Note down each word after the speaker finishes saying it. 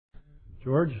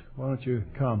George, why don't you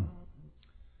come?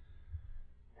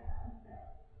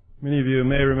 Many of you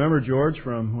may remember George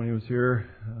from when he was here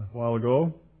a while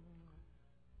ago.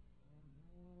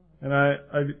 And I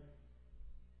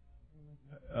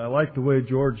like the way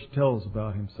George tells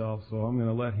about himself, so I'm going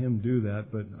to let him do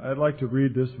that. But I'd like to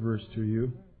read this verse to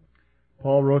you.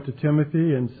 Paul wrote to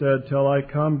Timothy and said, "Till I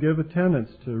come, give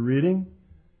attendance to reading,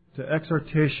 to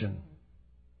exhortation,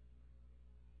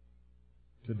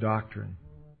 to doctrine."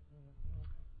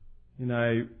 And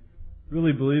I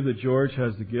really believe that George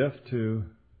has the gift to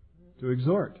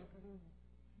exhort,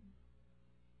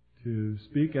 to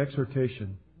speak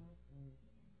exhortation.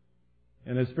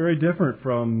 And it's very different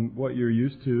from what you're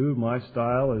used to. My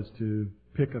style is to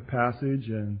pick a passage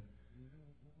and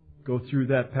go through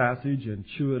that passage and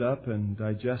chew it up and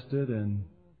digest it and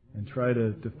try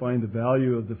to find the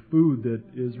value of the food that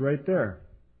is right there.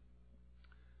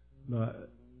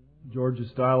 George's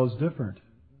style is different,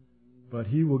 but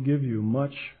he will give you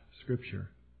much Scripture.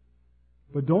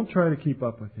 But don't try to keep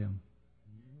up with him.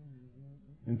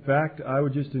 In fact, I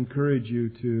would just encourage you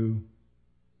to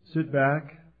sit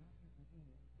back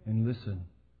and listen.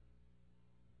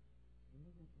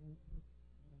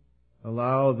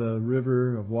 Allow the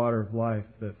river of water of life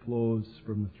that flows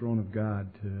from the throne of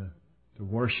God to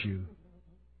wash you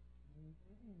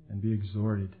and be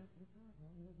exhorted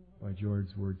by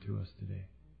George's word to us today.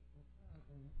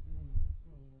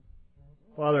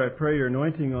 Father, I pray your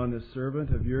anointing on this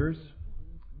servant of yours.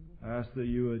 I ask that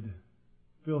you would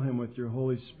fill him with your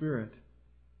Holy Spirit,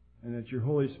 and that your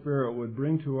Holy Spirit would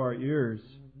bring to our ears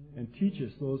and teach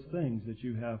us those things that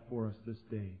you have for us this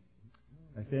day.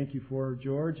 I thank you for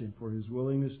George and for his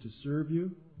willingness to serve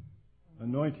you.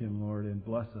 Anoint him, Lord, and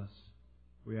bless us.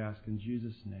 We ask in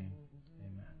Jesus' name.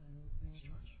 Amen. Thanks,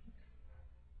 George.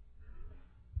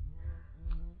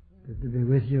 Good to be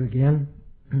with you again.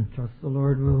 Trust the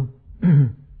Lord will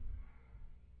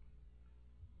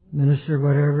minister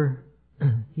whatever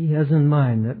He has in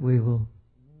mind, that we will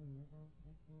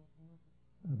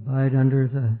abide under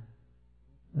the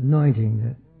anointing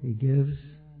that He gives,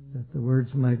 that the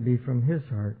words might be from His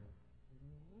heart.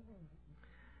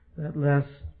 That last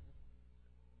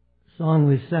song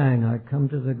we sang, "I Come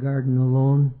to the Garden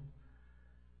Alone,"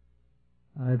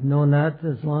 I've known that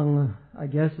as long, I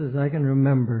guess, as I can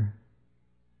remember.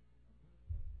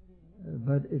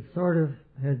 But it sort of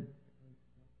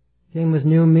came with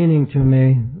new meaning to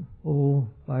me,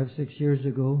 5-6 years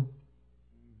ago,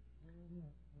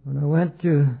 when I went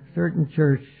to a certain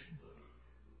church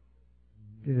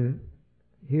to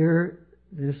hear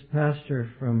this pastor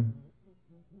from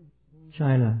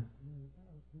China.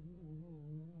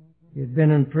 He had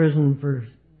been in prison for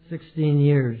 16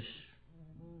 years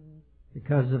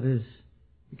because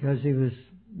he was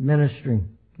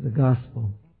ministering the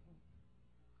gospel.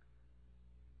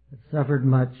 Had suffered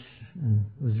much and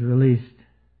was released.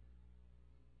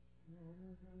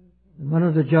 And one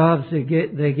of the jobs they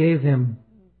gave him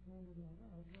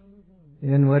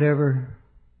in whatever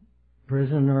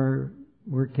prison or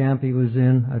work camp he was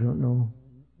in, I don't know.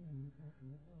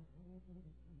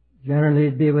 Generally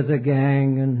he'd be with a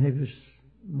gang, and his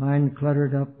mind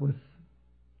cluttered up with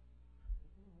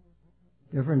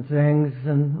different things,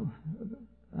 and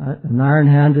an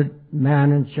iron-handed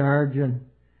man in charge, and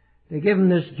they gave him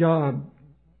this job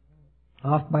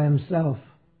off by himself.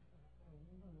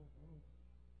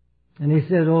 And he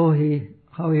said, how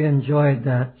he enjoyed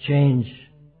that change.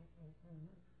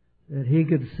 That he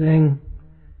could sing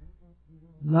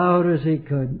loud as he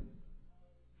could,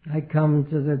 "I come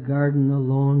to the garden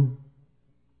alone."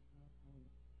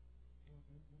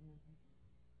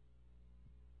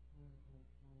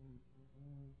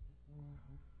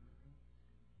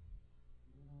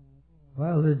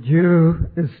 While the dew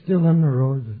is still in the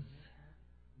roses,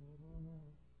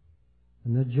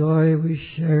 and the joy we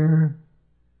share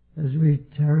as we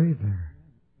tarry there,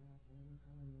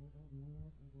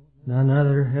 none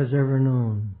other has ever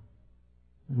known.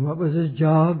 And what was his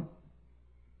job?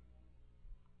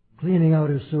 Cleaning out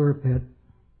a sewer pit.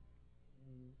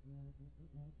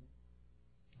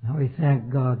 How he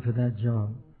thanked God for that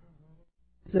job.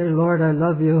 Say, "Lord, I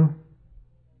love you.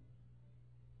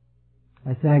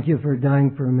 I thank you for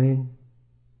dying for me."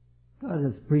 God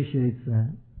appreciates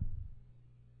that.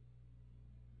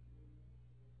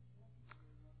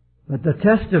 But the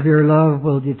test of your love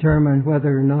will determine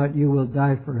whether or not you will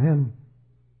die for Him.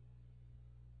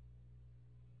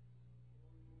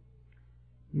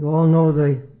 You all know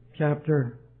the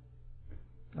chapter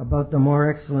about the more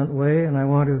excellent way, and I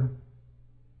want to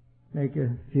make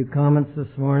a few comments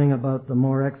this morning about the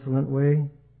more excellent way.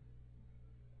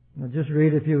 I'll just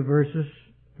read a few verses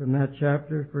from that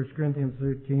chapter, 1 Corinthians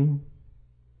 13.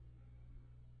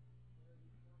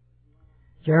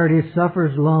 Charity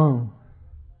suffers long.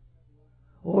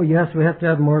 Oh yes, we have to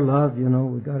have more love,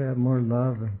 we've got to have more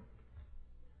love.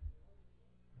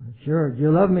 Sure, do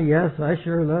you love me? Yes, I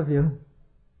sure love you.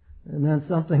 And then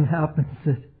something happens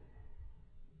that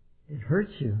it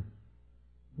hurts you.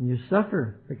 And you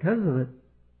suffer because of it.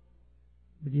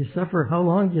 But you suffer, how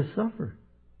long do you suffer?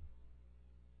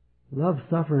 Love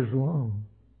suffers long.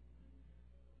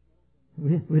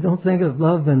 We don't think of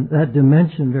love in that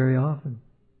dimension very often.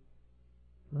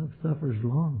 Love suffers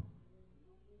long.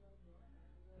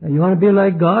 Now, you want to be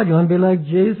like God? You want to be like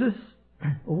Jesus?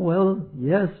 Oh, well,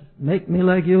 yes, make me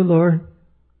like you, Lord.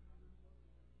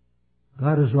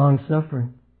 God is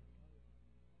long-suffering.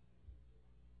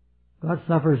 God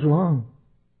suffers long.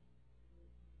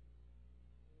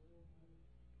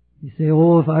 You say,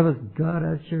 oh, if I was God,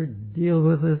 I'd sure deal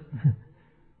with it.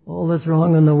 All that's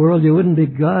wrong in the world, you wouldn't be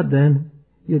God then.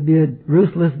 You'd be a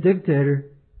ruthless dictator.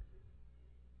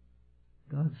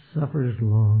 God suffers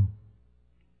long.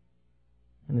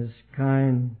 And His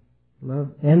kind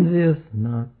love envieth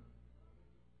not,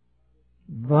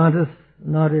 vaunteth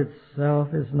not itself,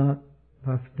 is not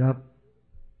puffed up.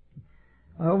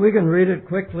 We can read it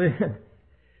quickly.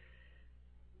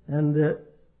 And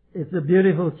it's a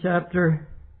beautiful chapter.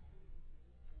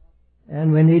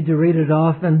 And we need to read it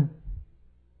often.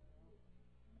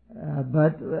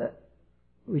 But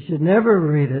we should never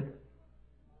read it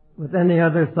with any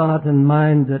other thought in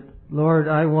mind that, Lord,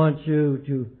 I want you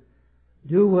to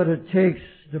do what it takes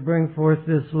to bring forth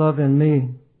this love in me.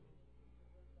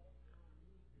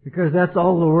 Because that's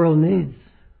all the world needs.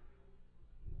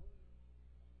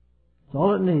 It's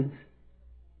all it needs.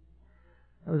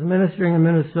 I was ministering in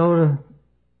Minnesota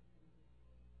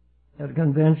at a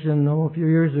convention, a few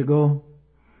years ago.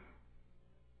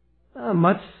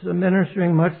 Much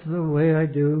the way I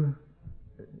do,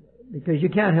 because you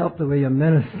can't help the way you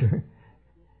minister.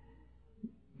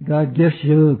 God gifts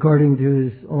you according to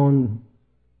His own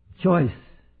choice.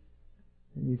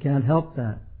 And you can't help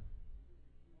that.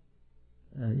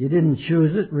 You didn't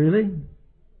choose it, really.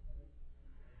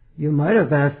 You might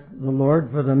have asked the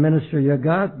Lord for the ministry you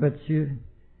got, but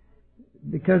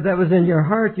because that was in your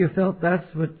heart, you felt that's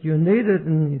what you needed,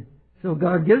 and so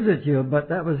God gives it to you, but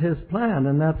that was His plan,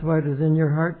 and that's why it is in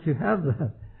your heart to have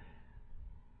that.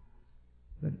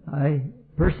 But I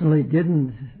personally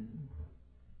didn't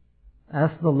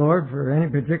ask the Lord for any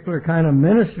particular kind of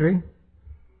ministry,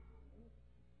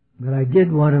 but I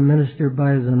did want to minister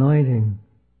by His anointing.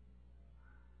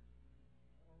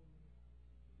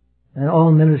 And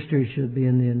all ministry should be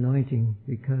in the anointing,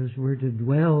 because we're to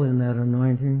dwell in that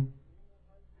anointing.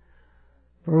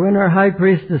 For when our high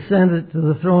priest ascended to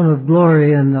the throne of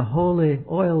glory and the holy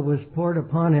oil was poured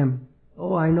upon Him,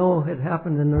 I know it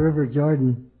happened in the River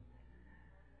Jordan,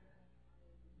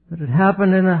 but it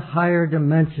happened in a higher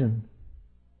dimension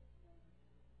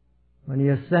when He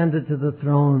ascended to the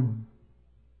throne.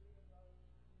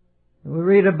 And we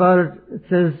read about it, it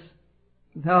says,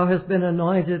 Thou hast been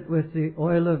anointed with the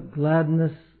oil of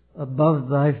gladness above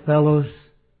thy fellows.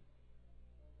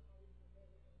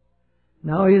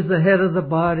 Now He's the head of the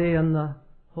body, and the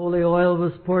holy oil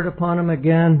was poured upon Him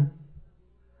again.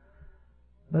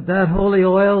 But that holy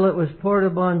oil that was poured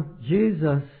upon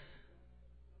Jesus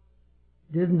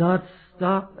did not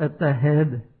stop at the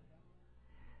head.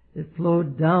 It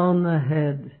flowed down the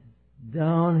head,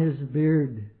 down His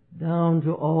beard, down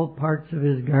to all parts of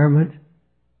His garment.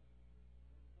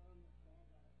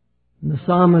 And the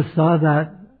psalmist saw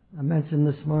that. I mentioned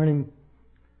this morning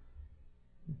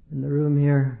in the room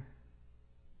here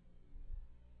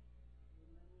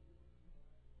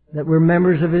that we're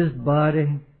members of His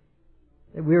body,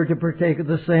 that we are to partake of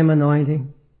the same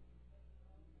anointing.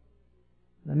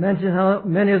 I mentioned how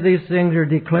many of these things are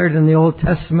declared in the Old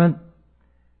Testament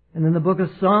and in the book of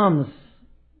Psalms.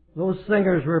 Those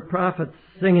singers were prophets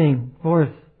singing forth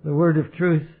the word of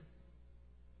truth.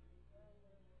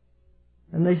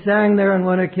 And they sang there on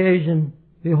one occasion,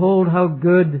 Behold how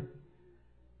good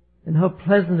and how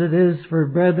pleasant it is for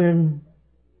brethren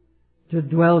to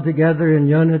dwell together in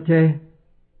unity.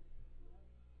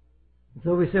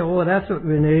 So we say, that's what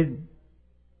we need.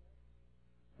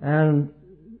 And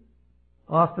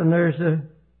often there's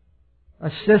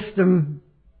a system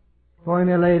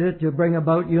formulated to bring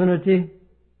about unity.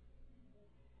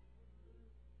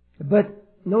 But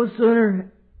no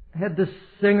sooner had the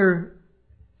singer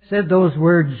said those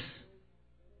words,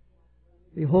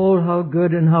 Behold how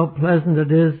good and how pleasant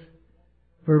it is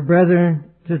for brethren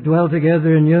to dwell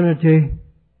together in unity,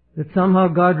 that somehow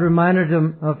God reminded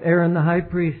him of Aaron the high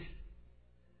priest,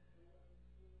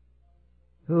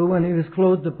 who, when he was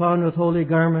clothed upon with holy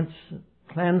garments,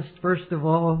 cleansed first of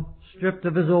all, stripped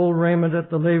of his old raiment at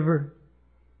the laver,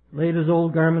 laid his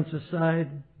old garments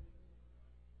aside,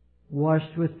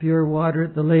 washed with pure water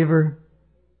at the laver,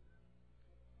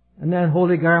 and then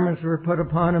holy garments were put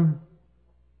upon him.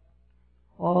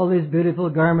 All these beautiful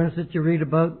garments that you read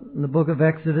about in the book of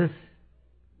Exodus,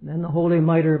 and then the holy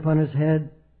mitre upon his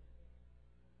head.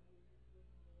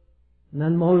 And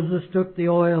then Moses took the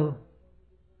oil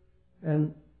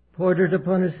and poured it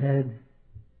upon his head.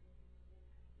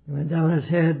 It went down his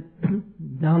head,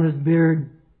 down his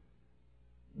beard,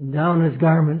 and down his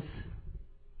garments.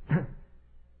 And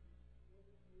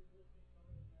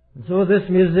so this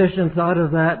musician thought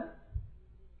of that.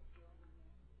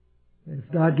 As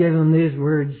God gave him these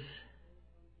words,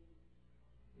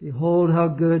 "Behold how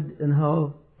good and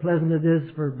how pleasant it is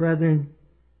for brethren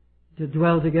to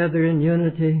dwell together in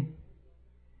unity.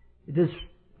 It is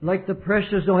like the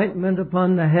precious ointment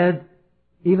upon the head,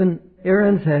 even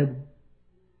Aaron's head.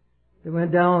 It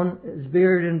went down his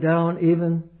beard and down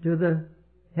even to the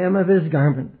hem of his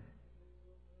garment.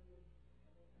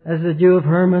 As the dew of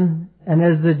Hermon, and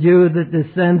as the dew that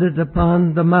descended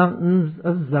upon the mountains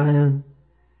of Zion.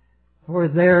 For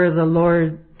there the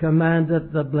Lord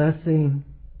commanded the blessing,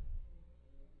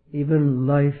 even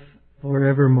life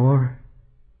forevermore."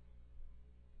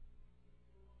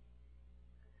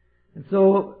 And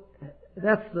so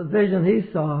that's the vision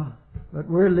he saw. But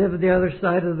we live the other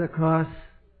side of the cross.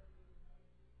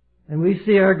 And we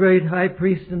see our great high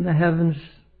priest in the heavens.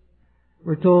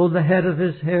 We're told the head of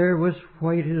his hair was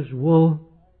white as wool.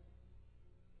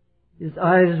 His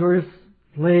eyes were as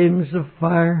flames of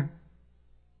fire.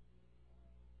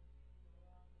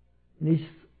 And he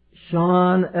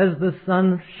shone as the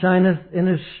sun shineth in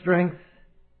his strength.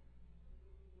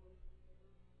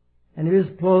 And he was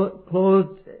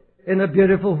clothed in a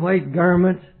beautiful white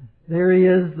garment. There he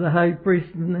is, the high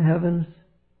priest in the heavens,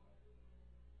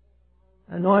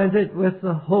 anointed with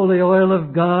the holy oil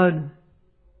of God,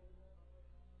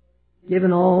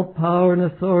 given all power and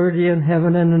authority in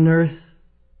heaven and on earth,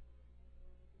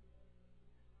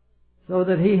 so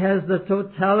that he has the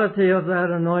totality of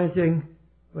that anointing,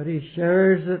 but he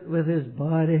shares it with his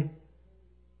body.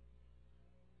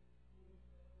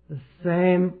 The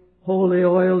same holy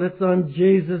oil that's on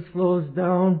Jesus flows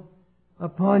down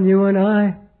upon you and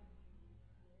I.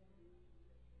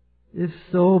 If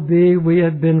so be we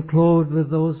had been clothed with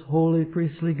those holy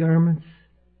priestly garments.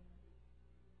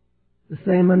 The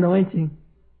same anointing.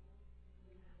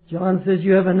 John says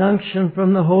you have an unction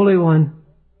from the Holy One.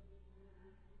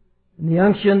 And the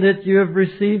unction that you have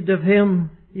received of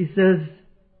Him, he says,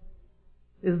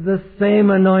 is the same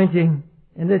anointing.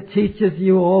 And it teaches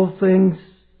you all things,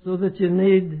 so that you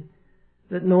need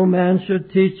that no man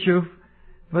should teach you.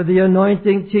 For the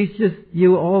anointing teaches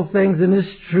you all things and is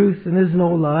truth and is no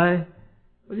lie.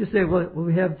 Well, you say, well,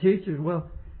 we have teachers. Well,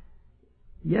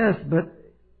 yes, but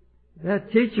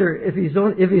that teacher, if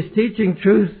he's teaching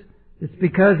truth, it's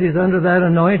because he's under that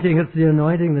anointing. It's the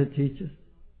anointing that teaches.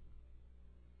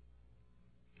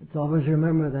 Let's always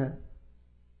remember that.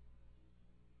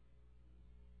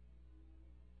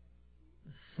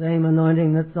 The same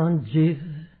anointing that's on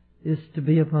Jesus is to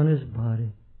be upon His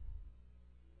body.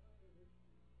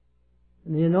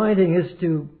 And the anointing is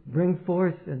to bring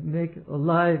forth and make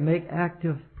alive, make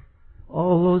active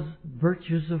all those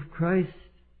virtues of Christ,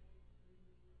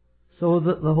 so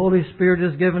that the Holy Spirit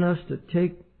is given us to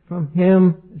take from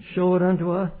Him and show it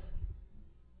unto us.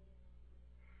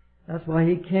 That's why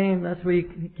He came. That's why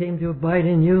He came to abide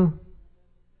in you.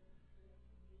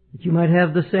 That you might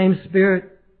have the same Spirit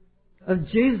of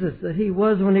Jesus that He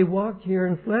was when He walked here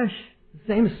in flesh.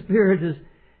 The same Spirit as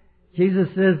Jesus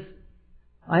says,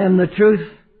 I am the truth.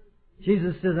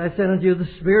 Jesus says, I send unto you the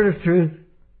Spirit of truth.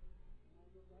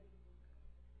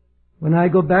 When I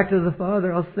go back to the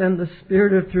Father, I'll send the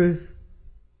Spirit of truth.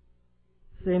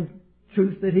 Same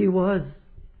truth that He was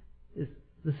is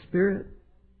the Spirit.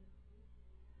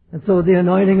 And so the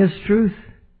anointing is truth.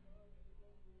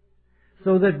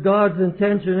 So that God's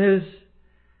intention is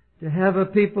to have a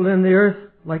people in the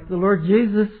earth like the Lord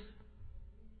Jesus,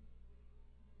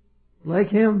 like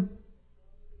Him.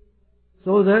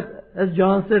 So that, as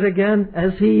John said again,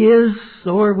 as He is,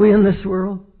 so are we in this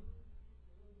world.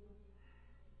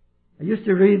 I used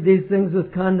to read these things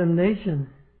with condemnation.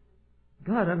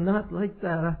 God, I'm not like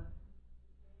that.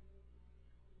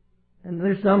 And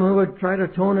there's some who would try to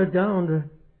tone it down to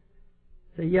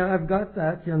say, yeah, I've got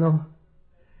that, you know.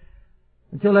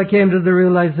 Until I came to the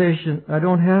realization, I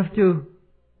don't have to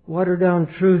water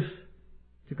down truth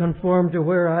to conform to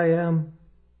where I am,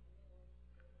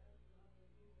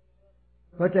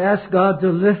 but to ask God to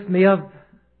lift me up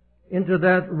into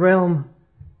that realm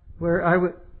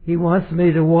where He wants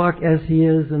me to walk as He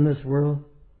is in this world.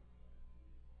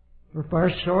 We're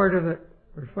far short of it.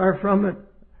 We're far from it.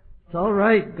 It's all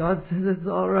right. God says it's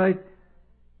all right.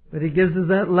 But He gives us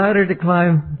that ladder to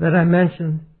climb that I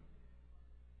mentioned.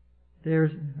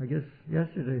 There's, I guess,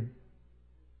 yesterday.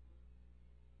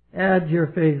 Add to your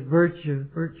faith virtue,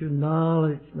 virtue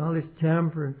knowledge, knowledge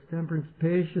temperance, temperance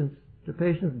patience, to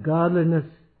patience godliness.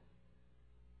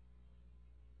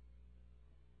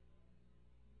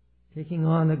 Taking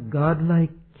on a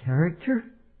godlike character?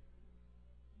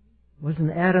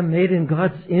 Wasn't Adam made in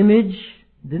God's image?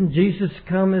 Didn't Jesus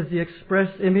come as the express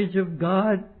image of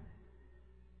God?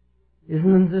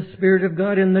 Isn't the Spirit of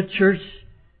God in the church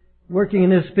working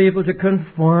in His people to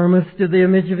conform us to the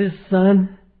image of His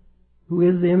Son, who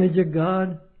is the image of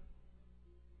God?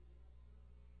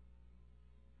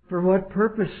 For what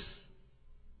purpose?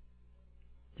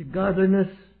 To godliness,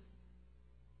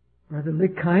 brotherly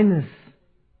kindness.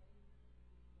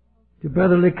 To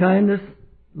brotherly kindness,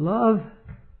 love.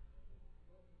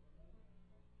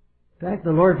 Thank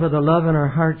the Lord for the love in our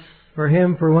hearts for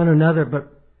Him, for one another,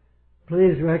 but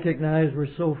please recognize we're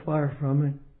so far from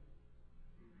it.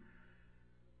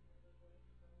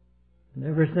 And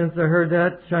ever since I heard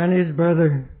that Chinese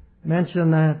brother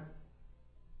mention that,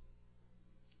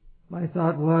 my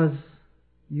thought was,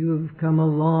 you've come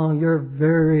along, you're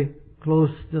very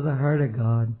close to the heart of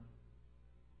God.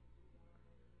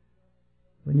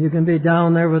 When you can be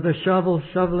down there with a shovel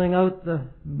shoveling out the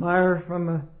mire from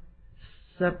a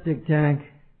septic tank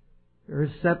or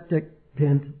a septic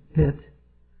pit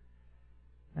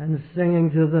and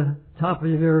singing to the top of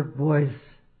your voice,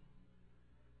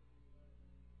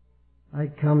 I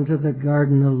come to the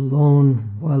garden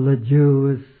alone while the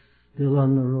dew is still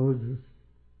on the roses.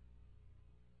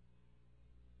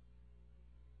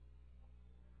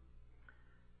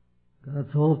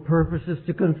 God's whole purpose is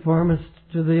to conform us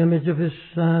to the image of His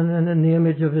Son, and in the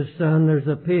image of His Son there's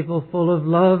a people full of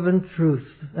love and truth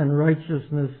and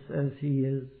righteousness as He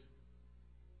is.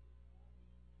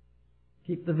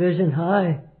 Keep the vision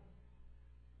high.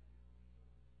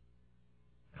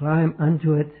 Climb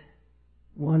unto it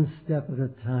one step at a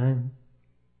time.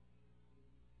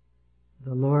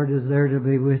 The Lord is there to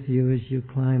be with you as you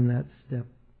climb that step.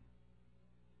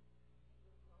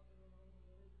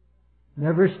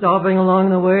 Never stopping along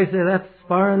the way, say, that's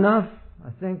far enough. I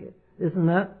think, isn't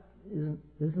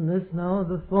this now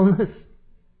the fullness?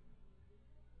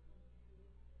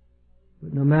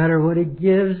 But no matter what He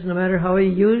gives, no matter how He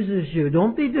uses you,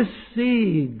 don't be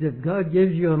deceived if God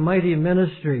gives you a mighty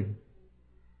ministry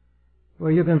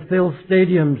where you can fill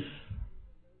stadiums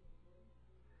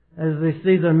as they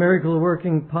see the miracle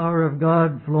working power of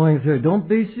God flowing through. Don't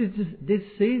be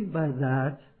deceived by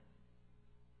that,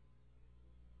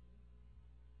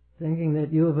 thinking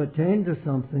that you have attained to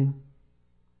something.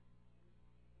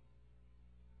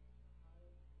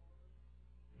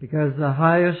 Because the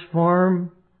highest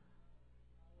form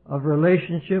of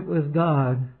relationship with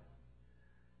God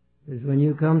is when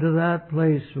you come to that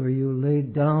place where you lay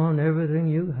down everything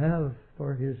you have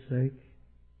for His sake,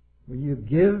 where you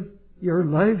give your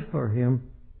life for Him,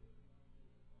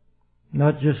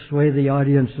 not just sway the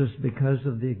audiences because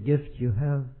of the gift you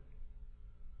have.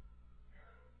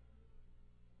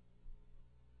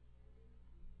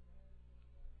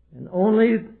 And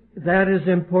only that is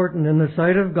important in the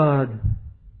sight of God,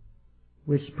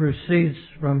 which proceeds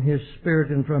from His Spirit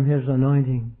and from His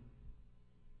anointing.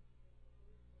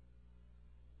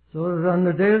 So that on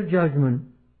the day of judgment,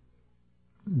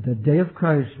 the day of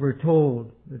Christ, we're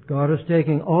told that God is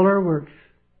taking all our works,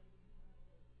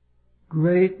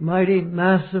 great, mighty,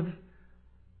 massive,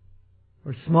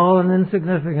 or small and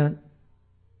insignificant.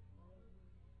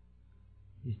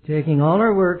 He's taking all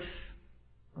our works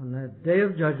on that day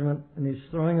of judgment, and He's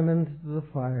throwing them into the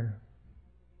fire.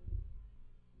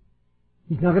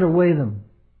 He's not going to weigh them.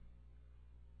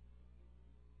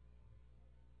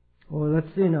 Oh, let's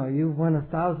see now. You've won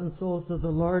 1,000 souls to the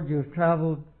Lord. You've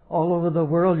traveled all over the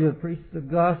world. You've preached the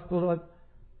gospel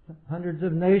to hundreds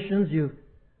of nations.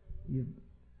 He's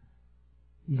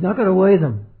not going to weigh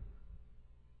them.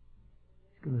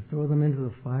 He's going to throw them into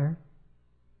the fire.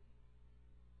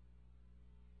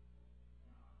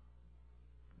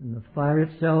 And the fire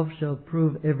itself shall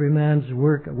prove every man's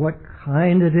work, what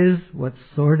kind it is, what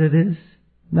sort it is,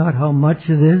 not how much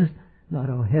it is, not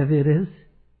how heavy it is.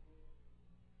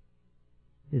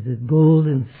 Is it gold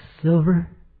and silver?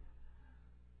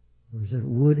 Or is it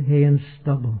wood, hay, and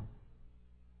stubble?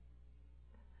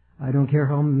 I don't care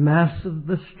how massive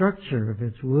the structure. If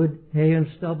it's wood, hay, and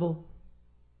stubble,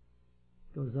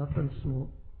 it goes up in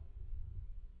smoke.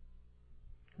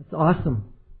 It's awesome.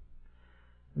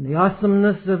 And the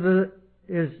awesomeness of it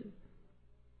is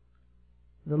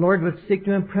the Lord would seek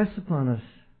to impress upon us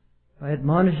by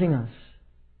admonishing us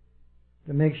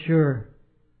to make sure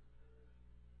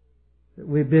that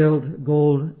we build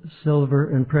gold, silver,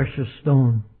 and precious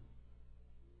stone.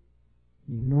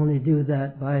 You can only do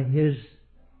that by His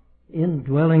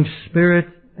indwelling Spirit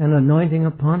and anointing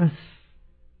upon us.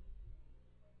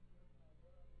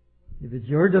 If it's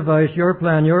your device, your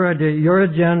plan, your idea, your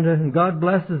agenda, and God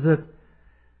blesses it,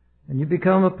 and you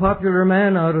become a popular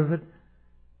man out of it,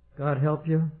 God help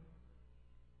you.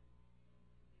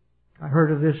 I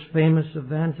heard of this famous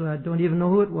evangelist. I don't even know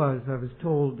who it was. I was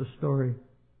told the story.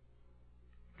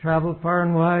 Traveled far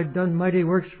and wide, done mighty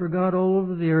works for God all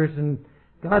over the earth, and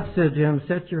God said to him,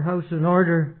 set your house in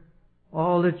order.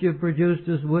 All that you've produced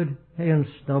is wood, hay, and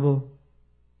stubble.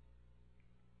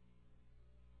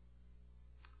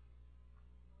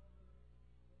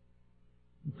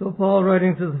 And so Paul,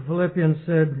 writing to the Philippians,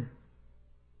 said,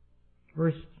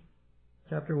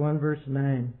 chapter 1, verse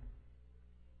 9,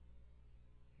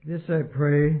 this I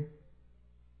pray,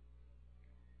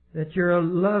 that your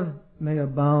love may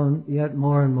abound yet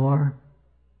more and more.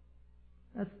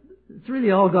 It's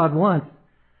really all God wants.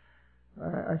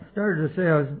 I started to say,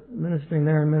 I was ministering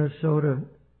there in Minnesota,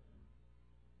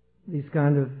 these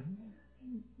kind of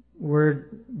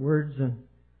words, and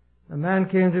a man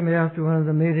came to me after one of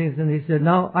the meetings and he said,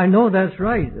 now, I know that's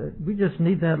right. We just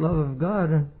need that love of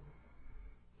God.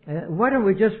 And why don't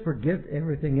we just forget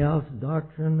everything else,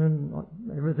 doctrine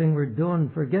and everything we're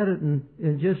doing, forget it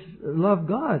and just love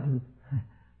God? And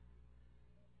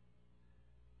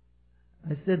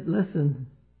I said, listen,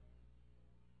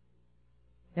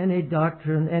 any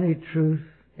doctrine, any truth,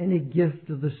 any gift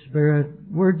of the Spirit,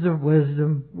 words of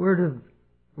wisdom,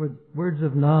 words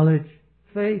of knowledge,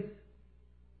 faith,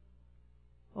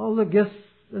 all the gifts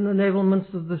and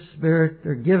enablements of the Spirit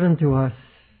are given to us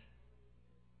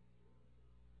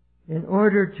in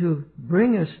order to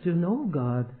bring us to know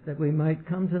God, that we might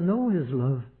come to know His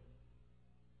love.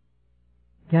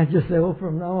 Can't just say, oh,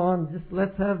 from now on, just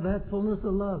let's have that fullness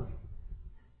of love.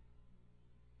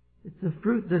 It's a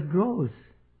fruit that grows.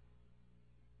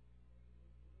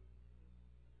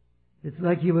 It's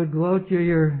like you would go out to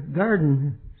your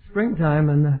garden springtime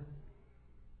and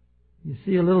you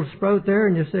see a little sprout there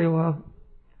and you say, well,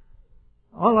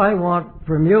 all I want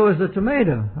from you is a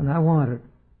tomato, and I want it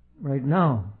right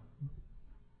now.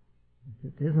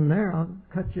 If it isn't there, I'll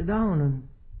cut you down. And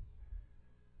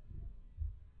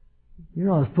you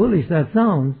know how foolish that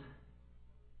sounds.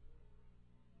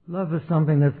 Love is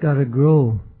something that's got to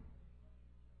grow,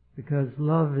 because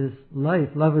love is life.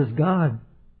 Love is God.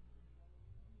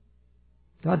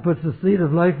 God puts the seed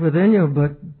of life within you,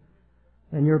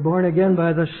 and you're born again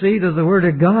by the seed of the Word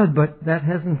of God, but that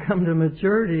hasn't come to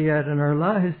maturity yet in our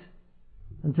lives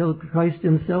until Christ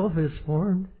Himself is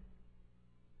formed.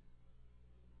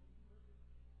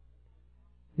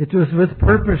 It was with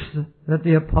purpose that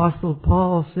the Apostle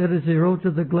Paul said as he wrote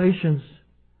to the Galatians,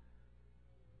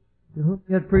 to whom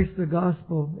he had preached the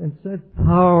gospel, and said,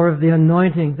 power of the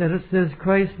anointing, that it says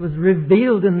Christ was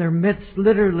revealed in their midst,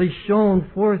 literally shown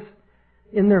forth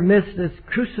in their midst, as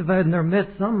crucified in their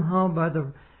midst. Somehow by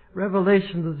the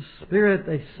revelation of the Spirit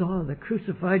they saw the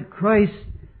crucified Christ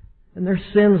and their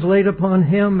sins laid upon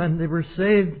Him, and they were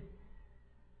saved.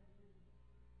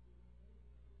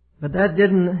 But that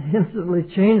didn't instantly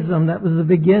change them. That was the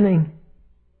beginning.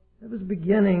 That was the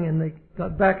beginning, and they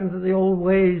got back into the old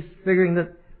ways, figuring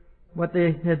that what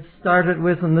they had started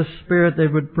with in the Spirit they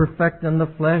would perfect in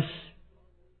the flesh.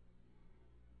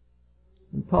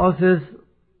 And Paul says,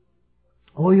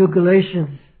 O you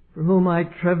Galatians, for whom I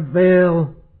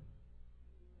travail.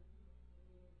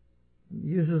 He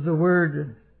uses the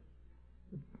word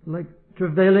like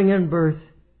travailing in birth.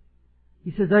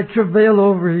 He says, I travail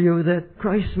over you that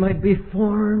Christ might be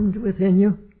formed within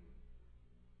you.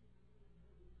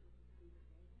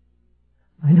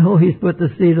 I know He's put the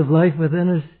seed of life within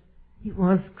us. He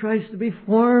wants Christ to be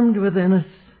formed within us.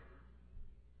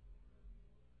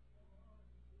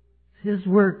 It's His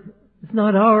work. It's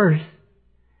not ours.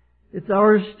 It's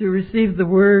ours to receive the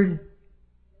Word.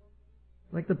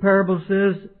 Like the parable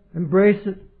says, embrace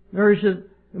it, nourish it,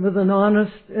 and with an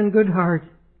honest and good heart,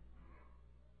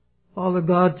 follow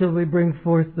God till we bring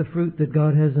forth the fruit that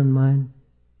God has in mind.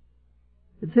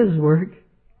 It's His work.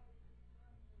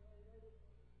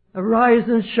 Arise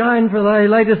and shine, for thy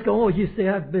light is come. Oh, you say,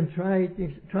 I've been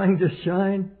trying to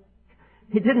shine.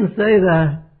 He didn't say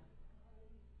that.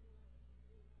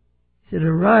 He said,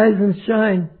 arise and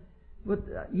shine. But,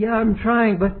 yeah, I'm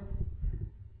trying, but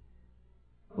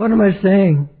what am I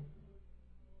saying?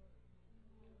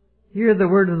 Hear the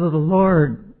word of the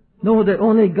Lord. Know that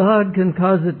only God can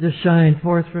cause it to shine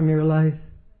forth from your life.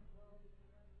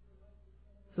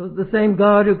 So the same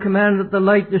God who commanded the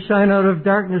light to shine out of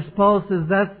darkness, Paul says,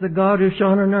 that's the God who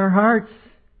shone in our hearts.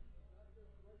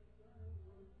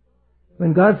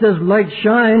 When God says light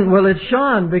shine, well, it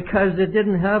shone because it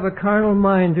didn't have a carnal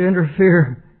mind to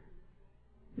interfere.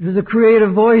 It was a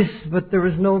creative voice, but there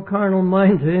was no carnal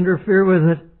mind to interfere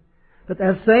with it. But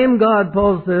that same God,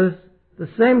 Paul says, the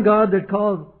same God that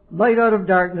called light out of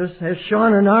darkness has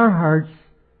shone in our hearts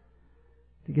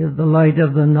to give the light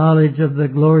of the knowledge of the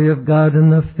glory of God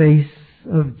in the face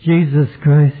of Jesus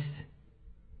Christ.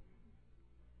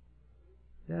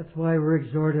 That's why we're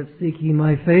exhorted, seek ye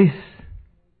my face.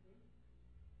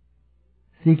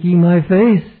 Seek ye my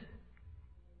face.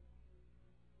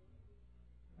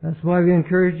 That's why we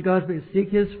encourage God to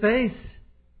seek His face.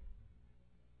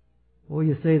 Oh,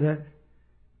 you say that?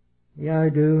 Yeah, I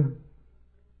do.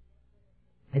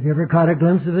 Have you ever caught a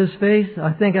glimpse of His face?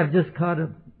 I think I've just caught a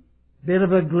bit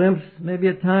of a glimpse, maybe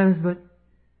at times, but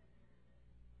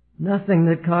nothing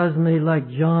that caused me like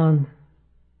John,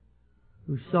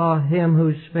 who saw Him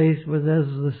whose face was as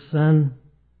the sun.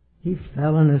 He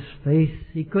fell on his face.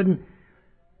 He couldn't.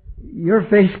 Your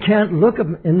face can't look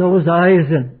in those eyes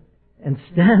and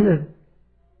stand it.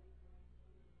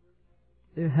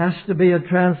 There has to be a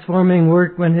transforming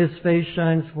work when His face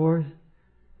shines forth.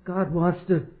 God wants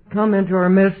to come into our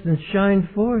midst and shine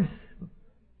forth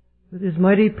with His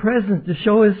mighty presence to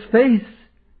show His face.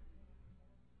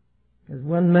 As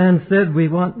one man said, we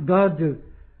want God to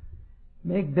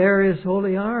make bare His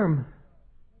holy arm.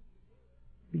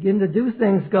 Begin to do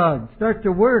things, God. Start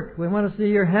to work. We want to see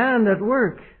your hand at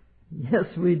work. Yes,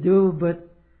 we do, but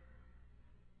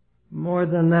more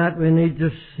than that, we need to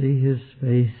see His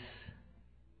face.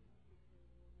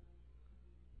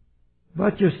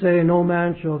 But you say, no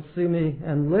man shall see me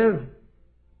and live.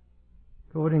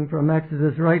 Quoting from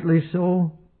Exodus, rightly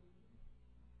so.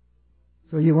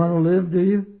 So you want to live, do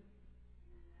you?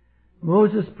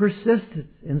 Moses persisted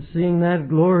in seeing that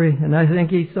glory, and I think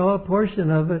he saw a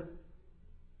portion of it.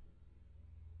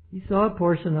 He saw a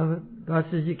portion of it. God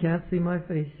says, you can't see my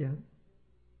face yet.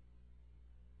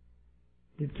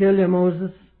 It'd kill you,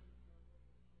 Moses.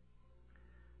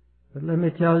 But let me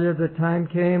tell you, the time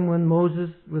came when Moses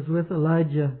was with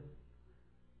Elijah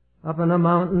up on a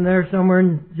mountain there somewhere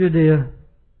in Judea.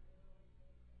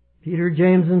 Peter,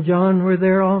 James, and John were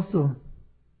there also.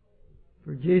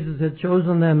 For Jesus had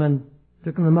chosen them and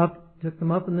took them up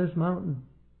in this mountain.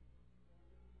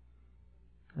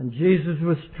 And Jesus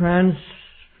was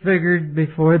transfigured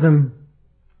before them.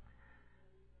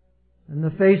 And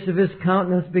the face of His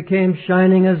countenance became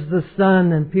shining as the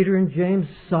sun, and Peter and James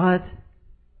saw it.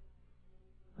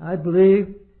 I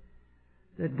believe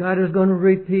that God is going to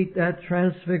repeat that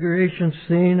transfiguration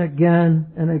scene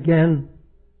again and again.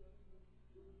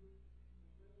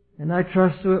 And I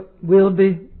trust we'll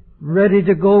be ready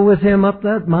to go with Him up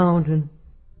that mountain.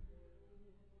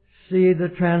 See the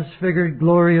transfigured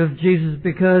glory of Jesus,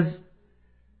 because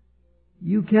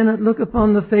you cannot look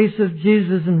upon the face of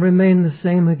Jesus and remain the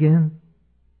same again.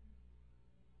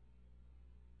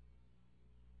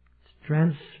 It's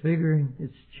transfiguring.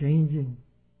 It's changing.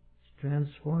 It's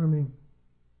transforming.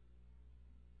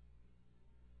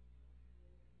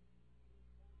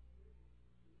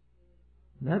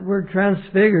 That word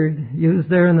transfigured, used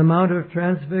there in the Mount of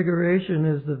Transfiguration,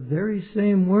 is the very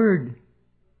same word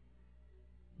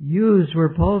used where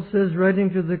Paul says, writing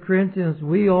to the Corinthians,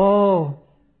 we all,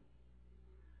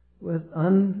 with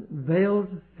unveiled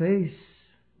face,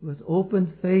 with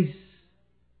open face,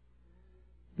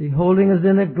 beholding as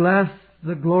in a glass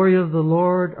the glory of the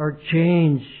Lord, are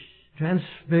changed,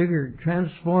 transfigured,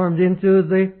 transformed into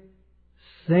the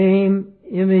same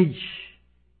image.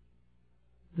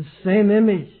 The same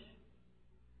image.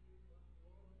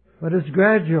 But it's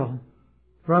gradual.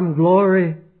 From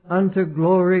glory unto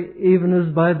glory, even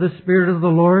as by the Spirit of the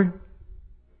Lord.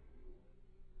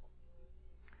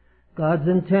 God's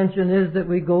intention is that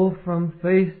we go from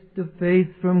faith to faith,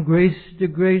 from grace to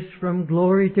grace, from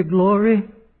glory to glory.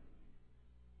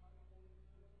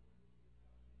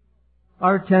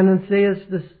 Our tendency is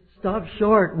to stop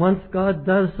short once God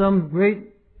does some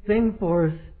great thing for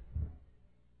us.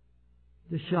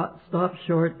 To stop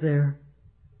short there.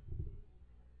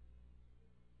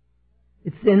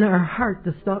 It's in our heart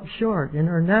to stop short. In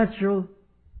our natural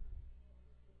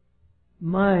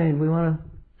mind, we want to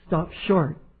stop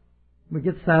short. We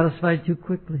get satisfied too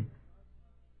quickly.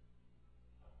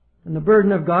 And the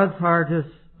burden of God's heart is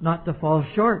not to fall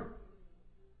short.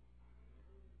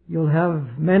 You'll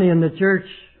have many in the church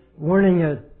warning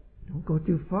you, don't go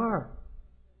too far.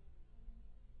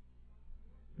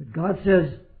 But God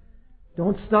says,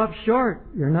 don't stop short.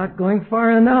 You're not going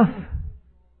far enough.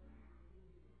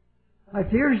 I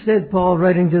fear, said Paul,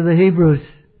 writing to the Hebrews,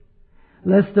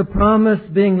 lest the promise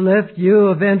being left you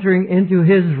of entering into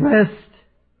His rest,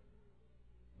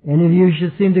 any of you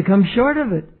should seem to come short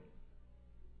of it.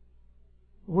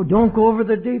 Oh, don't go over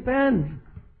the deep end.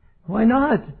 Why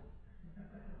not?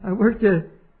 I worked as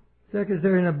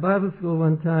secretary in a Bible school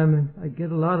one time, and I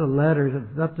get a lot of letters.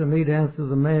 It's up to me to answer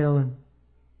the mail. And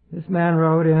this man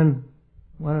wrote in,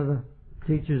 one of the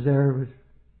teachers there was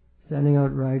sending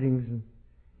out writings. And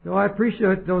so I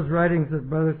appreciate those writings of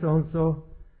Brother so-and-so.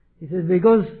 He said, he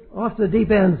goes off the deep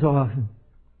end so often.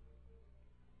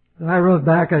 So I wrote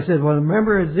back, I said, well,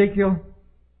 remember Ezekiel?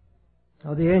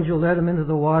 How the angel led him into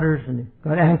the waters and he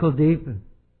got ankle deep.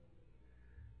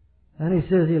 And he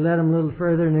says he led him a little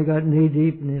further and he got knee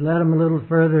deep, and he led him a little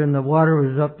further and the water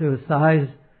was up to his thighs.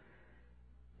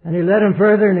 And he led him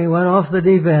further and he went off the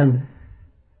deep end.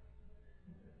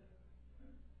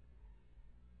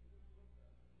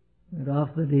 Went off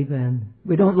the deep end.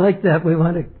 We don't like that. We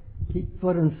want to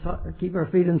keep our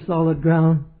feet in solid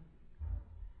ground.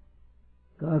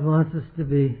 God wants us to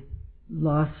be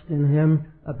lost in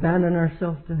Him, abandon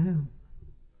ourselves to Him.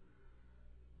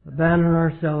 Abandon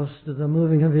ourselves to the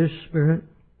moving of His Spirit.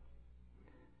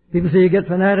 People say you get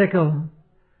fanatical.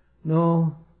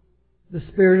 No. The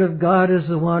Spirit of God is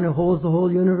the one who holds the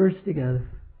whole universe together.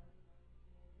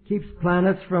 Keeps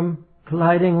planets from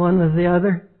colliding one with the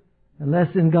other.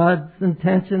 Unless in God's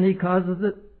intention He causes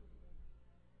it.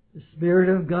 The Spirit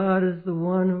of God is the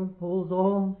one who holds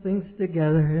all things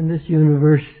together in this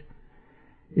universe.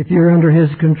 If you're under His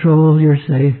control, you're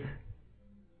safe.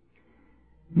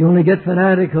 You only get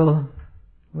fanatical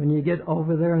when you get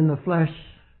over there in the flesh.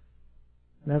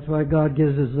 That's why God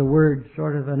gives us the Word,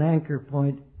 sort of an anchor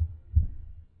point.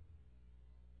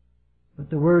 But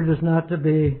the Word is not to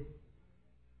be,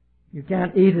 you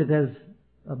can't eat it as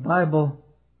a Bible.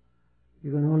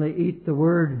 You can only eat the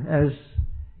Word as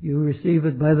you receive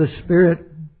it by the Spirit.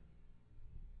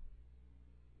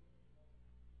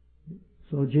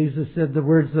 So Jesus said, the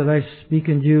words that I speak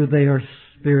unto you, they are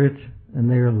spirit and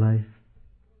they are life.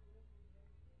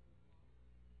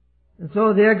 And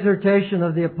so the exhortation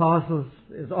of the apostles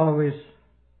is always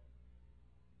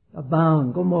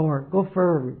abound, go more, go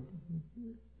forward.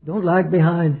 Don't lag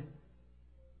behind.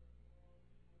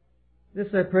 This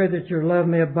I pray that your love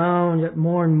may abound yet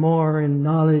more and more in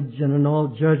knowledge and in all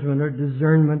judgment or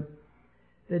discernment,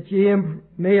 that ye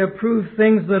may approve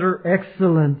things that are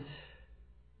excellent.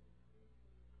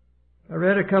 I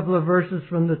read a couple of verses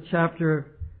from the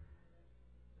chapter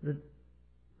that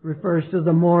refers to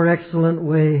the more excellent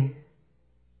way.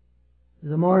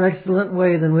 There's a more excellent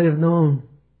way than we have known.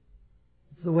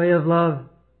 It's the way of love.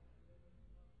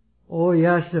 Oh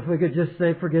yes, if we could just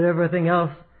say forget everything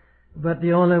else. But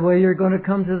the only way you're going to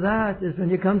come to that is when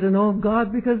you come to know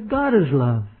God, because God is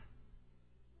love.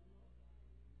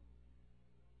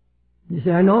 You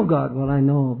say, I know God. Well, I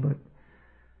know, but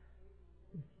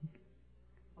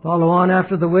follow on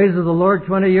after the ways of the Lord.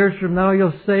 20 years from now,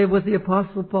 you'll say with the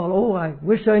Apostle Paul, oh, I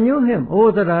wish I knew Him.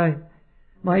 Oh, that I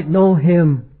might know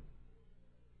Him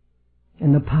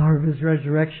in the power of His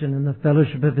resurrection and the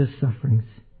fellowship of His sufferings.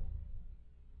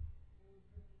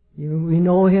 We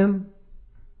know Him.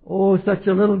 Oh, such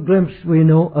a little glimpse we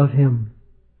know of Him.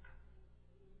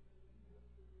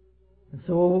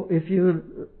 So if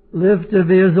you live to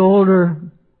be as older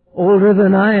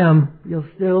than I am, you'll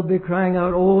still be crying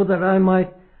out, oh, that I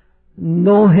might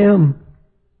know Him.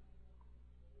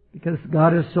 Because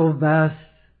God is so vast.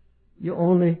 You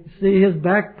only see His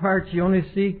back parts. You only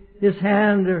see His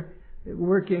hand or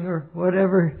working or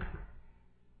whatever.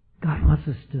 God wants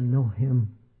us to know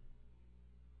Him.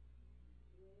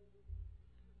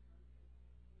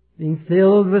 Being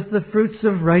filled with the fruits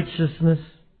of righteousness.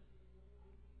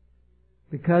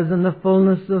 Because in the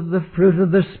fullness of the fruit of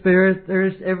the Spirit there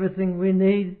is everything we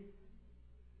need.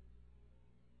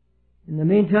 In the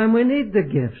meantime, we need the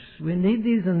gifts. We need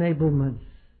these enablements.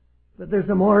 But there's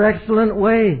a more excellent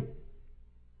way.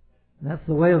 And that's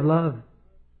the way of love.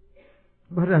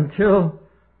 But until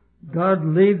God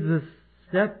leads us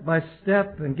step by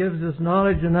step and gives us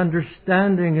knowledge and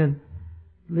understanding and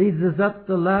leads us up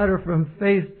the ladder from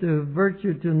faith to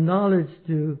virtue to knowledge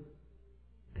to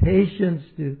patience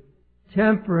to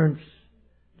temperance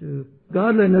to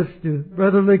godliness to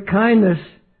brotherly kindness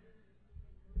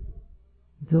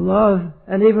to love.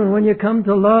 And even when you come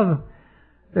to love,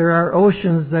 there are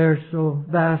oceans there so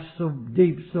vast, so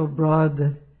deep, so broad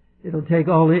that it'll take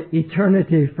all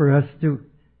eternity for us to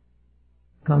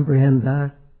comprehend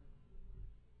that.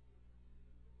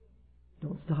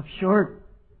 Don't stop short.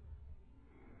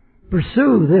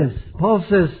 Pursue this. Paul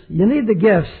says, you need the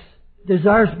gifts.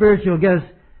 Desire spiritual gifts.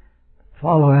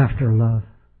 Follow after love.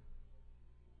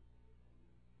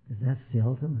 Because that's the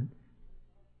ultimate.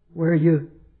 Where you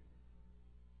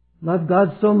love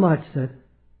God so much that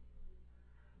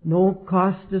no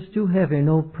cost is too heavy,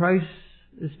 no price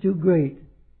is too great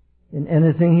in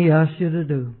anything He asks you to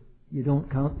do. You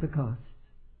don't count the cost.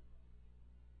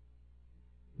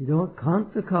 You don't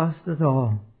count the cost at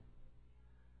all.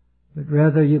 But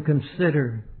rather you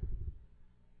consider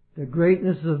the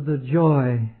greatness of the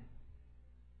joy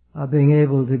of being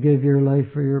able to give your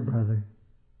life for your brother.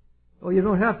 Oh, you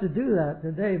don't have to do that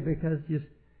today because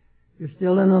you're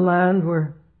still in a land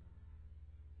where,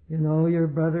 your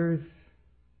brother is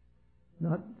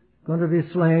not going to be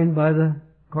slain by the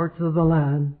courts of the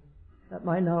land. That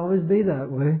might not always be that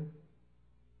way.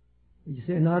 You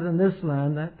say, not in this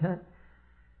land, that can't.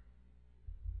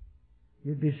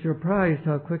 You'd be surprised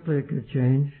how quickly it could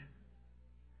change.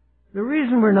 The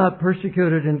reason we're not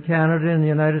persecuted in Canada and the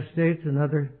United States and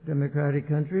other democratic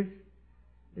countries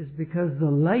is because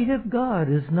the light of God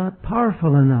is not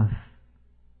powerful enough.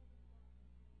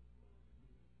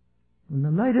 When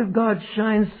the light of God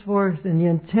shines forth in the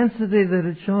intensity that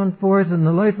it shone forth in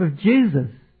the life of Jesus,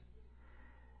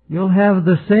 you'll have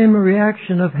the same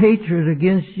reaction of hatred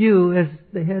against you as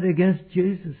they had against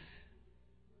Jesus.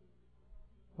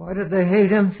 Why did they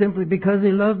hate Him? Simply because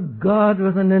He loved God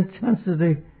with an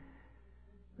intensity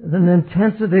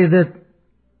that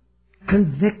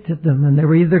convicted them, and they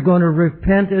were either going to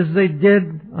repent as they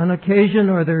did on occasion,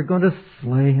 or they were going to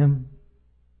slay Him.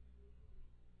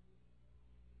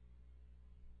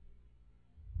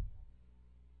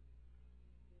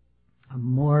 A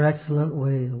more excellent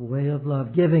way, a way of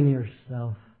love, giving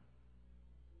yourself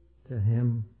to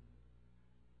Him,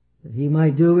 that He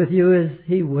might do with you as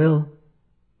He will.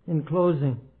 In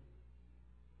closing,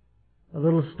 a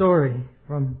little story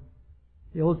from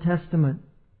the Old Testament.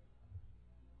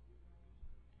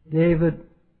 David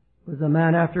was a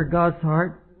man after God's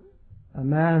heart, a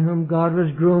man whom God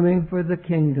was grooming for the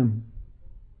kingdom.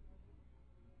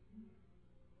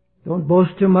 Don't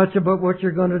boast too much about what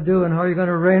you're going to do and how you're going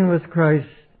to reign with Christ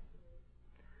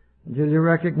until you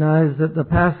recognize that the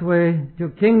pathway to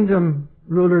kingdom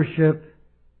rulership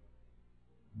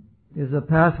is a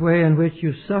pathway in which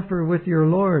you suffer with your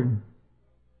Lord.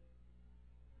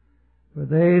 For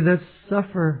they that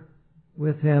suffer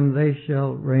with Him, they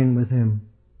shall reign with Him.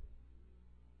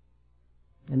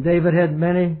 And David had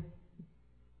many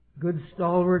good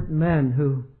stalwart men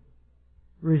who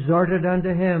resorted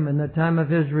unto him in the time of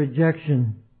his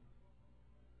rejection.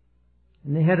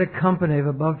 And they had a company of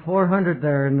about 400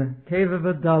 there in the cave of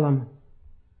Adullam.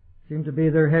 Seemed to be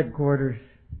their headquarters.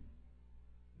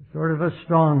 Sort of a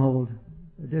stronghold,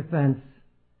 a defense.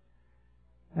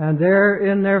 And there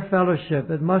in their fellowship,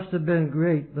 it must have been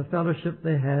great, the fellowship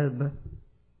they had, but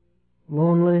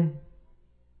lonely,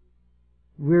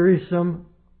 wearisome,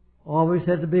 always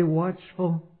had to be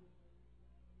watchful,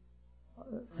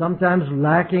 sometimes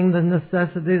lacking the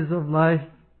necessities of life,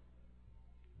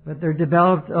 but there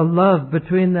developed a love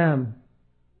between them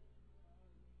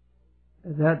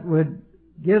that would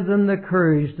give them the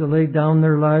courage to lay down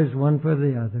their lives one for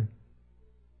the other.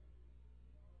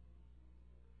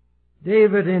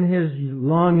 David, in his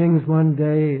longings one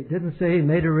day, it didn't say he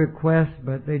made a request,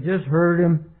 but they just heard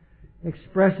him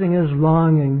expressing his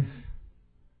longings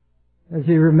as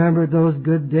he remembered those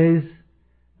good days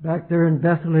back there in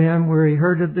Bethlehem where he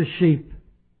herded the sheep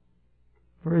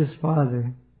for his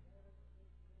father.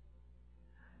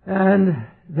 And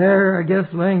there, I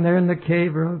guess, laying there in the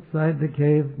cave or outside the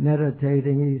cave,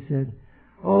 meditating, he said,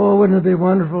 "Oh, wouldn't it be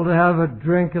wonderful to have a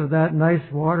drink of that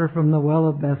nice water from the well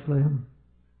of Bethlehem?"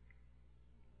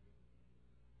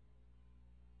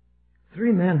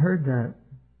 3 men heard that.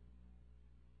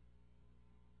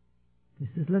 He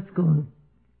says, "Let's go and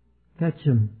fetch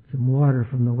him some water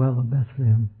from the well of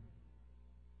Bethlehem."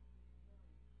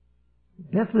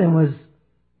 Bethlehem was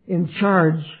in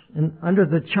charge and under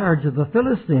the charge of the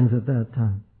Philistines at that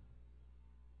time.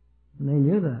 And they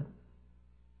knew that.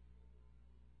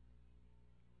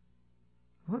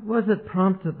 What was it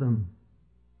prompted them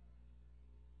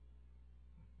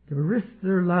to risk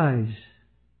their lives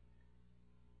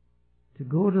to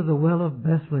go to the well of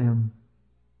Bethlehem?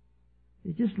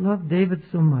 They just loved David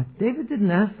so much. David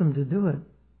didn't ask them to do it.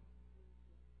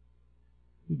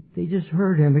 They just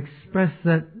heard him express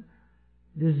that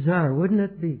desire. Wouldn't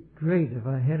it be great if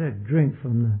I had a drink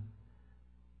from the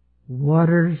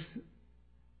waters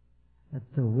at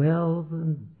the well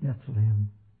in Bethlehem?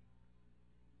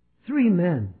 3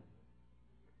 men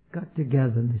got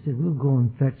together and they said, "We'll go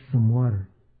and fetch some water."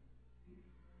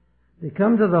 They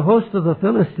come to the host of the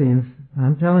Philistines.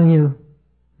 I'm telling you,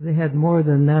 they had more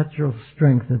than natural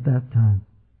strength at that time.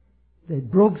 They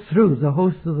broke through the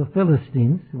host of the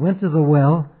Philistines, went to the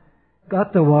well,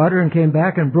 got the water and came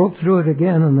back and broke through it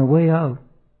again on the way out.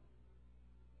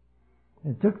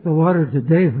 And took the water to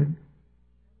David,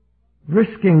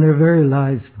 risking their very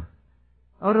lives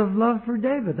out of love for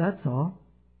David, that's all.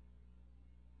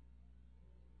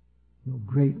 No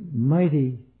great,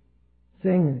 mighty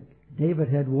thing.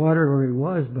 David had water where he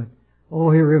was, but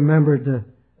he remembered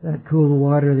that cool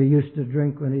water they used to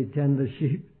drink when he tended the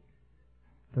sheep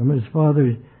from his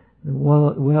father's the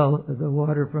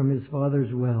water from his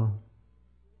father's well.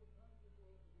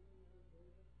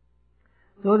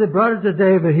 So they brought it to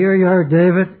David. Here you are,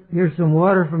 David. Here's some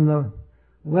water from the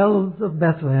wells of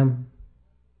Bethlehem.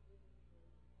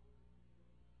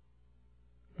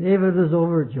 David was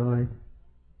overjoyed.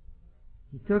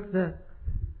 He took the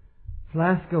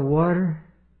flask of water.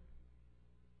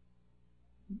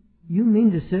 You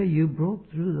mean to say you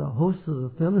broke through the host of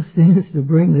the Philistines to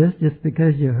bring this just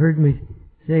because you heard me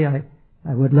say I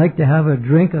would like to have a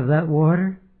drink of that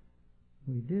water?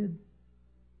 We did.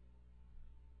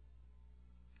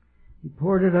 He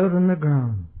poured it out on the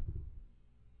ground.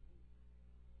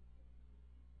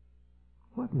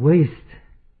 What waste.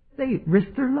 They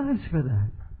risked their lives for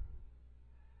that.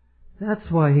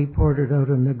 That's why he poured it out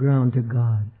on the ground to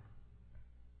God.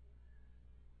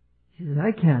 He says,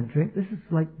 I can't drink. This is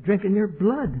like drinking your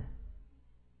blood.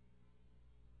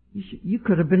 You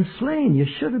could have been slain. You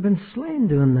should have been slain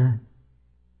doing that.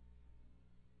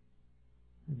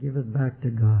 I give it back to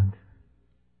God.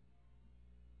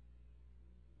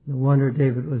 No wonder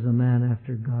David was a man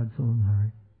after God's own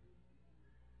heart.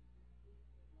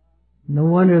 No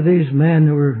wonder these men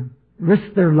who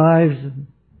risked their lives,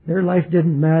 their life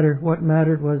didn't matter. What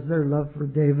mattered was their love for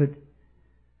David.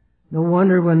 No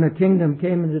wonder when the kingdom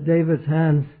came into David's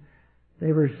hands, they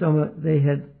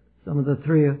had some of the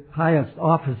three highest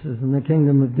offices in the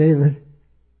kingdom of David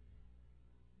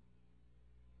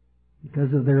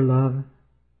because of their love.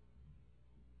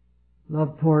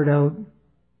 Love poured out.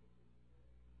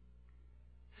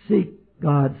 Seek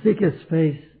God, seek His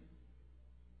face.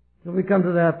 So we come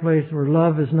to that place where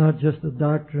love is not just a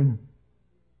doctrine,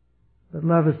 but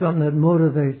love is something that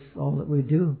motivates all that we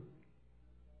do.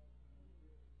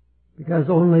 Because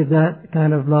only that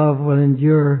kind of love will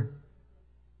endure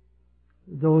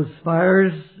those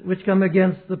fires which come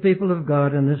against the people of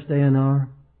God in this day and hour.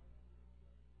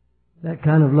 That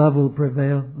kind of love will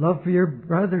prevail. Love for your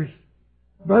brothers.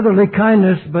 Brotherly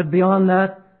kindness, but beyond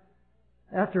that,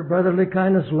 after brotherly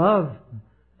kindness, love.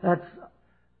 That's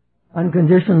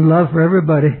unconditioned love for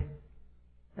everybody.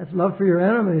 That's love for your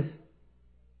enemies.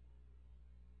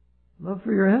 Love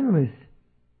for your enemies.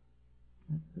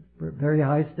 That's a very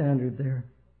high standard there.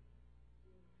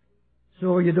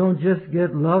 So you don't just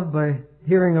get love by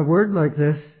hearing a word like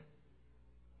this.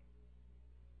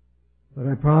 But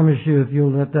I promise you, if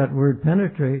you'll let that word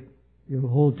penetrate, you'll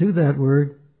hold to that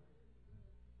word.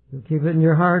 You'll keep it in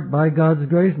your heart by God's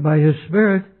grace, by His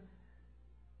Spirit.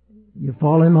 You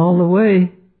follow Him all the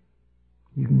way.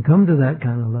 You can come to that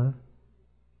kind of love.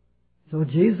 So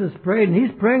Jesus prayed, and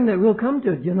He's praying that we'll come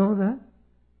to it. You know that?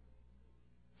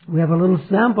 We have a little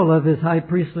sample of His high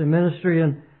priestly ministry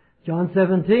in John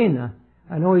 17.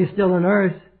 I know He's still on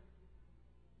earth,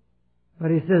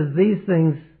 but He says, these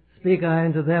things speak I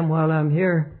unto them while I'm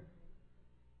here.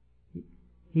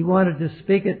 He wanted to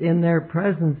speak it in their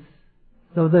presence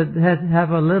so that they have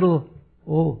a little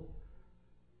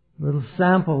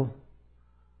sample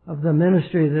of the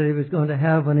ministry that He was going to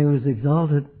have when He was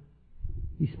exalted.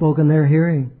 He spoke in their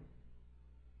hearing.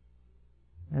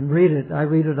 And read it. I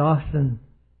read it often.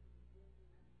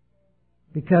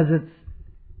 Because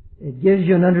it gives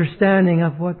you an understanding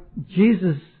of what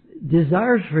Jesus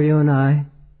desires for you and I.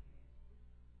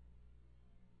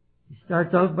 He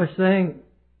starts out by saying,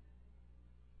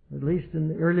 at least in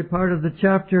the early part of the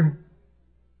chapter,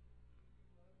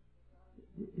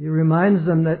 He reminds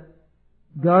them that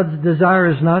God's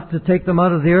desire is not to take them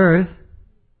out of the earth,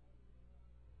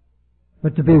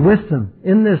 but to be with them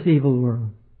in this evil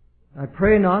world. I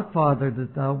pray not, Father,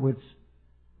 that Thou wouldst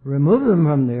remove them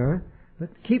from the earth, but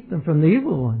keep them from the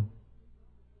evil one.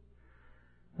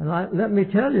 And let me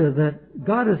tell you that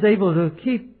God is able to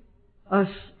keep us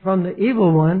from the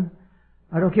evil one.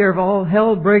 I don't care if all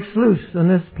hell breaks loose on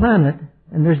this planet,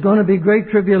 and there's going to be great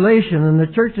tribulation, and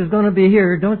the church is going to be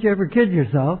here. Don't you ever kid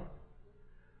yourself.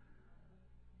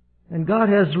 And God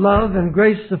has love and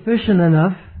grace sufficient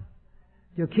enough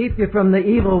to keep you from the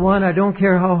evil one. I don't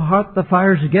care how hot the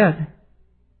fires get.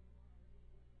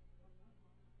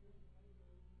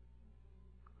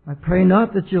 I pray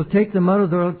not that You'll take them out of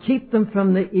the world. Keep them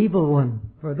from the evil one.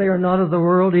 For they are not of the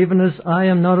world, even as I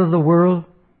am not of the world.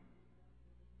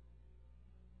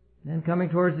 Then coming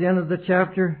towards the end of the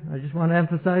chapter, I just want to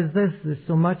emphasize this. There's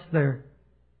so much there.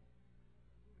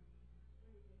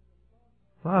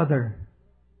 Father,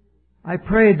 I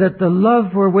pray that the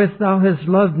love wherewith Thou hast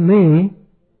loved me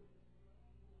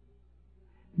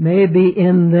may be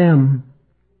in them,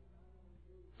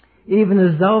 even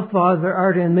as Thou, Father,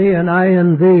 art in me and I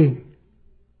in Thee.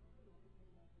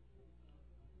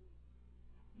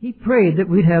 He prayed that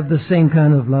we'd have the same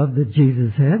kind of love that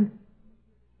Jesus had.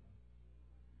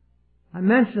 I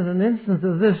mentioned an instance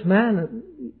of this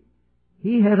man.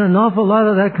 He had an awful lot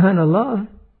of that kind of love.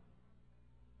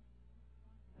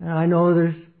 And I know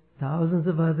there's thousands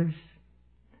of others.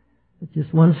 It's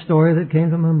just one story that came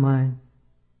to my mind.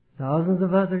 Thousands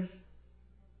of others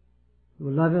who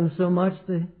love Him so much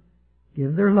they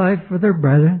give their life for their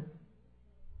brethren.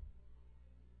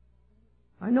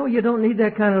 I know you don't need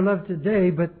that kind of love today,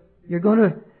 but you're going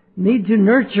to need to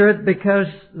nurture it, because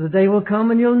the day will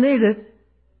come and you'll need it.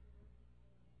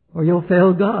 Or you'll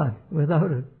fail God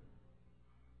without it.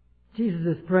 Jesus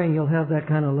is praying you'll have that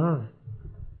kind of love.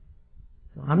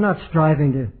 So I'm not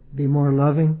striving to be more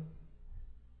loving.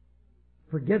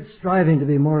 Forget striving to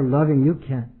be more loving. You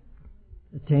can't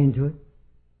attain to it.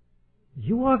 As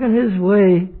you walk in His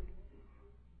way,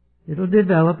 it'll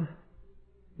develop.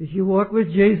 As you walk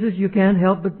with Jesus, you can't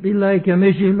help but be like Him.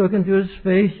 As you look into His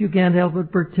face, you can't help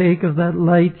but partake of that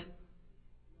light,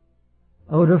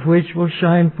 out of which will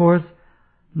shine forth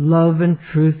love and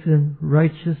truth and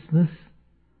righteousness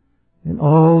and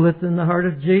all that's in the heart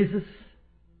of Jesus.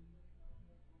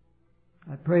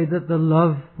 I pray that the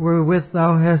love wherewith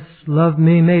Thou hast loved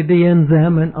me may be in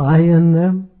them and I in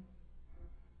them.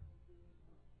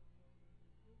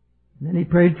 And then he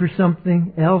prayed for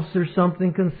something else, or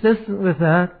something consistent with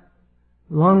that.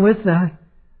 Along with that,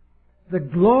 the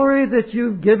glory that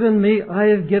You've given me, I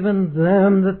have given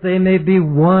them, that they may be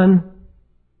one.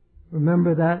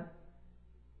 Remember that?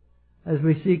 As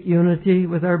we seek unity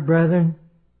with our brethren,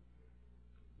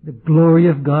 the glory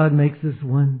of God makes us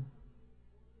one.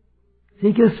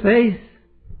 Seek His face.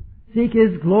 Seek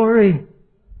His glory.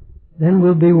 Then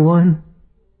we'll be one.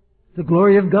 It's the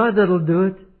glory of God that'll do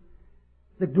it.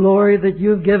 The glory that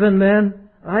You've given men,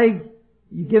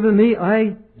 You've given me,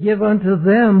 I give unto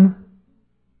them.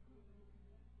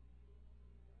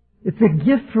 It's a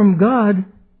gift from God.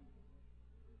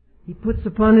 He puts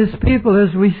upon His people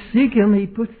as we seek Him. He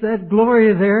puts that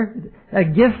glory there, a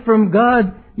gift from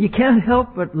God. You can't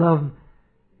help but love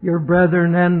your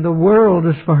brethren and the world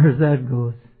as far as that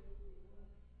goes.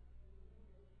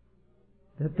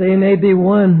 That they may be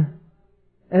one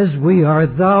as we are,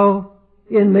 Thou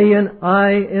in me and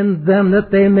I in them,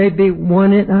 that they may be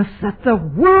one in us, that the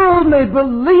world may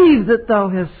believe that Thou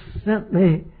hast sent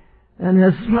me and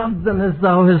hast loved them as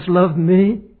Thou hast loved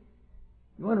me.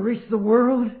 You want to reach the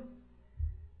world?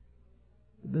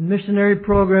 The missionary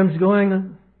programs going as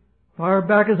far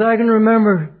back as I can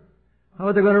remember.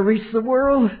 How they're going to reach the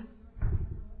world.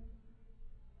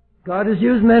 God has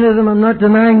used many of them, I'm not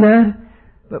denying that.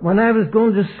 But when I was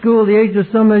going to school, the age of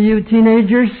some of you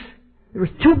teenagers, there was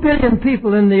 2 billion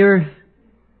people in the earth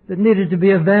that needed to be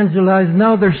evangelized.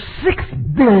 Now there's 6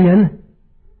 billion.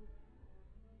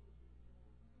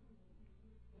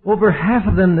 Over half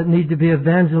of them that need to be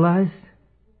evangelized.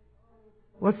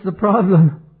 What's the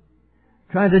problem?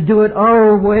 Trying to do it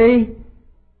our way?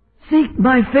 Seek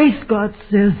my face, God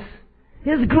says.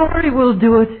 His glory will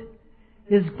do it.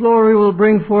 His glory will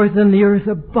bring forth in the earth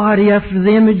a body after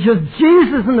the image of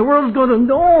Jesus, and the world's going to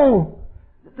know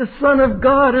that the Son of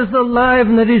God is alive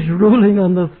and that He's ruling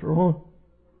on the throne.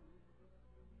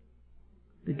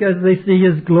 Because they see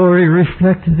His glory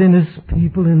reflected in His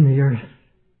people in the earth.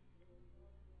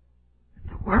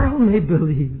 The world may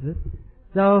believe that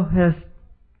Thou hast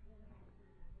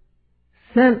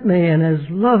sent me and has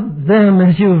loved them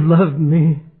as You've loved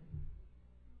me.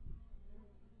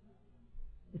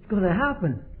 It's going to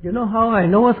happen. You know how I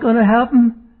know it's going to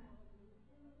happen?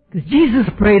 Because Jesus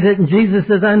prayed it, and Jesus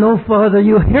says, I know, Father,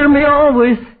 You hear me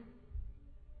always.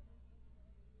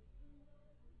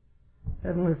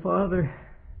 Heavenly Father,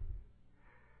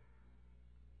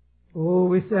 oh,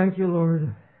 we thank You,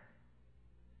 Lord.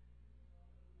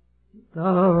 Thou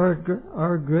art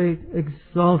our great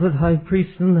exalted high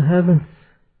priest in the heavens,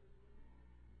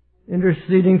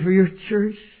 interceding for Your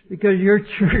church, because Your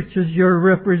church is Your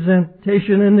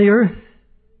representation in the earth.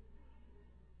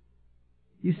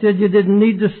 You said You didn't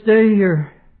need to stay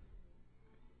here.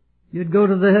 You'd go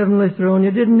to the heavenly throne.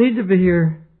 You didn't need to be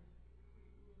here,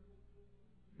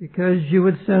 because You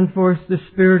would send forth the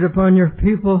Spirit upon Your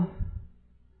people.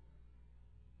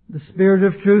 The Spirit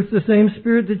of truth, the same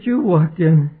Spirit that You walked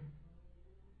in.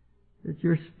 that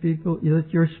your people, that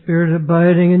your Spirit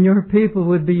abiding in your people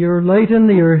would be your light in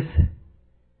the earth,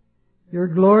 your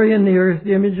glory in the earth,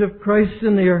 the image of Christ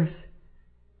in the earth,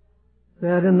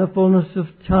 that in the fullness of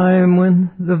time,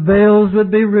 when the veils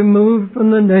would be removed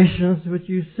from the nations, which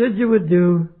you said you would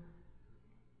do,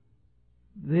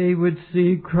 they would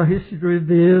see Christ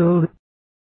revealed.